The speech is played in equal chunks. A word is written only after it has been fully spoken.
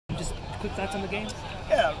quick thoughts on the game?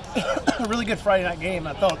 Yeah, a really good Friday night game.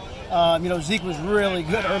 I thought, Zeke was really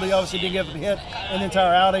good early. Obviously, didn't give up a hit in the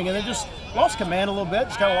entire outing, and then just lost command a little bit.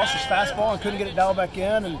 Just kind of lost his fastball and couldn't get it dialed back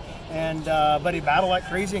in. But he battled like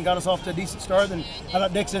crazy and got us off to a decent start. And I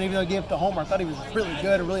thought Dixon, even though he gave up the homer, I thought he was really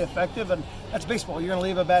good and really effective. And that's baseball. You're going to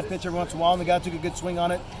leave a bad pitch every once in a while, and the guy took a good swing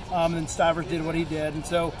on it. And then Stivers did what he did. And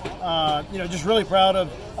so, just really proud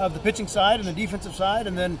of the pitching side and the defensive side,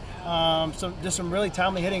 and then some really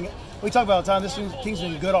timely hitting. We talk about all the time, this team's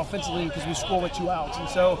been good offensively because we score with 2 outs. And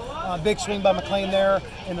so, big swing by McLean there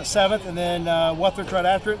in the 7th, and then Wuthridge right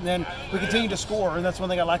after it, and then we continue to score. And that's one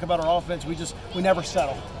thing I like about our offense. We never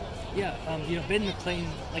settle. Yeah, Ben McLean,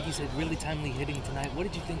 like you said, really timely hitting tonight. What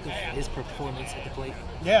did you think of his performance at the plate?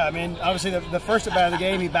 Yeah, I mean, obviously the first at bat of the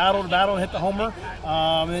game, he battled, and hit the homer,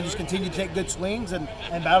 and then just continued to take good swings and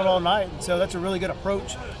battled all night. And so that's a really good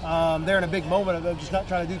approach there in a big moment of just not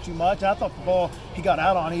trying to do too much. I thought the ball he got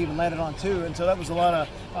out on, he even landed on too, and so that was a lot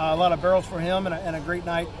of barrels for him and a great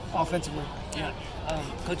night offensively. Yeah.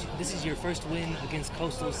 Coach, this is your first win against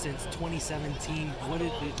Coastal since 2017. What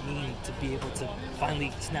did it mean to be able to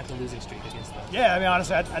finally snap the losing streak against them? Yeah, I mean,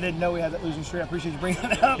 honestly, I didn't know we had that losing streak. I appreciate you bringing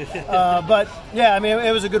it up. But, yeah, I mean,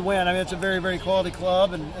 it was a good win. I mean, it's a very, very quality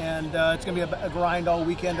club, and it's going to be a grind all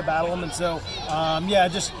weekend to battle them. And so,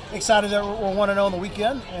 just excited that we're 1-0 on the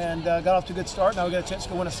weekend and got off to a good start. Now we got a chance to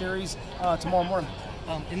go win a series tomorrow morning.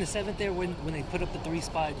 In the 7th there, when they put up the 3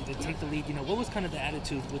 spot, they take the lead, what was kind of the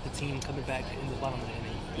attitude with the team coming back in the bottom of the inning?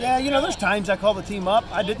 Yeah, there's times I call the team up.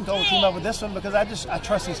 I didn't call the team up with this one because I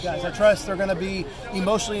trust these guys. I trust they're going to be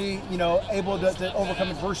emotionally, able to overcome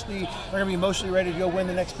adversity. They're going to be emotionally ready to go win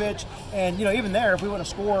the next pitch. And, even there, if we would have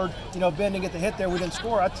scored, Ben didn't get the hit there, we didn't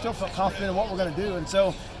score, I still felt confident in what we're going to do. And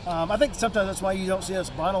so I think sometimes that's why you don't see us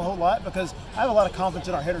bunt a whole lot, because I have a lot of confidence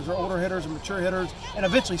in our hitters. They're older hitters and mature hitters, and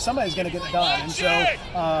eventually somebody's going to get it done. And so,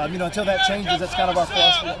 until that changes, that's kind of our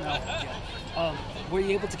philosophy right now. Were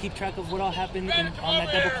you able to keep track of what all happened on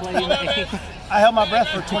that double play? I held my breath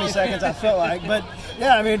for 20 seconds, I felt like. But,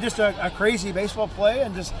 yeah, I mean, just a crazy baseball play,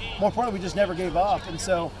 and just more importantly, we just never gave up. And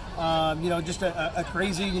so, just a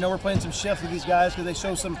crazy, we're playing some shift with these guys because they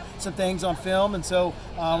show some things on film. And so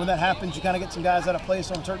when that happens, you kind of get some guys out of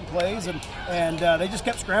place on certain plays. And they just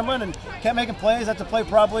kept scrambling and kept making plays. That's a play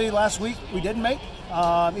probably last week we didn't make.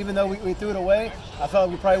 Even though we threw it away, I felt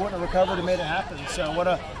like we probably wouldn't have recovered and made it happen. So what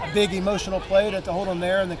a big emotional play to hold them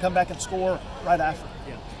there and then come back and score right after.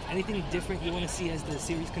 Yeah. Anything different you want to see as the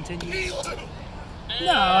series continues?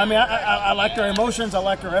 No, I mean, I like their emotions. I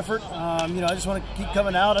like their effort. I just want to keep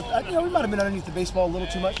coming out. We might have been underneath the baseball a little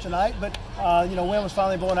too much tonight, but, wind was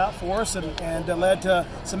finally blowing out for us and led to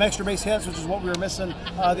some extra base hits, which is what we were missing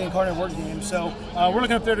the Incarnate Word game. So we're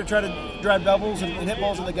looking up there to try to drive doubles and hit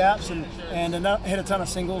balls in the gaps and not hit a ton of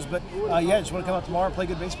singles. But, just want to come out tomorrow and play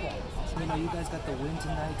good baseball. So, you guys got the win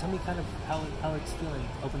tonight. Tell me kind of how it's feeling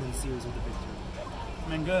opening the series with the victory. I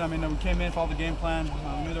mean, good. I mean, we came in, followed the game plan.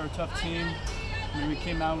 We knew they were a tough team. We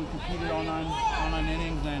came out, we competed all nine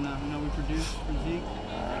innings, and we produced for Zeke,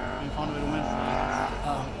 and we found a way to win.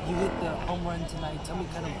 You hit the home run tonight. Tell me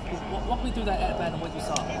kind of, walk me through that at-bat and what you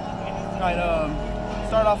saw. Right,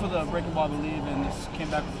 started off with a breaking ball, I believe, and just came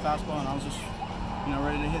back with a fastball, and I was just,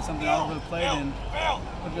 ready to hit something out over the plate and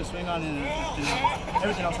put a good swing on it, and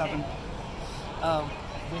everything else happened.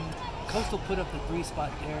 When Coastal put up the 3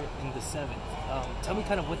 spot there in the 7th, tell me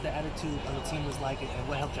kind of what the attitude on the team was like and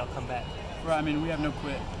what helped y'all come back. Right, I mean, we have no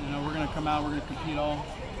quit. We're going to come out, we're going to compete all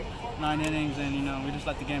 9 innings, and, we just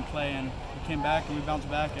let the game play, and we came back, and we bounced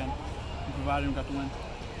back, and we provided and got the win.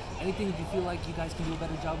 Anything that you feel like you guys can do a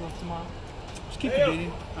better job of tomorrow? Just keep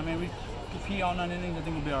competing. I mean, we compete all 9 innings, I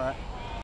think we'll be all right.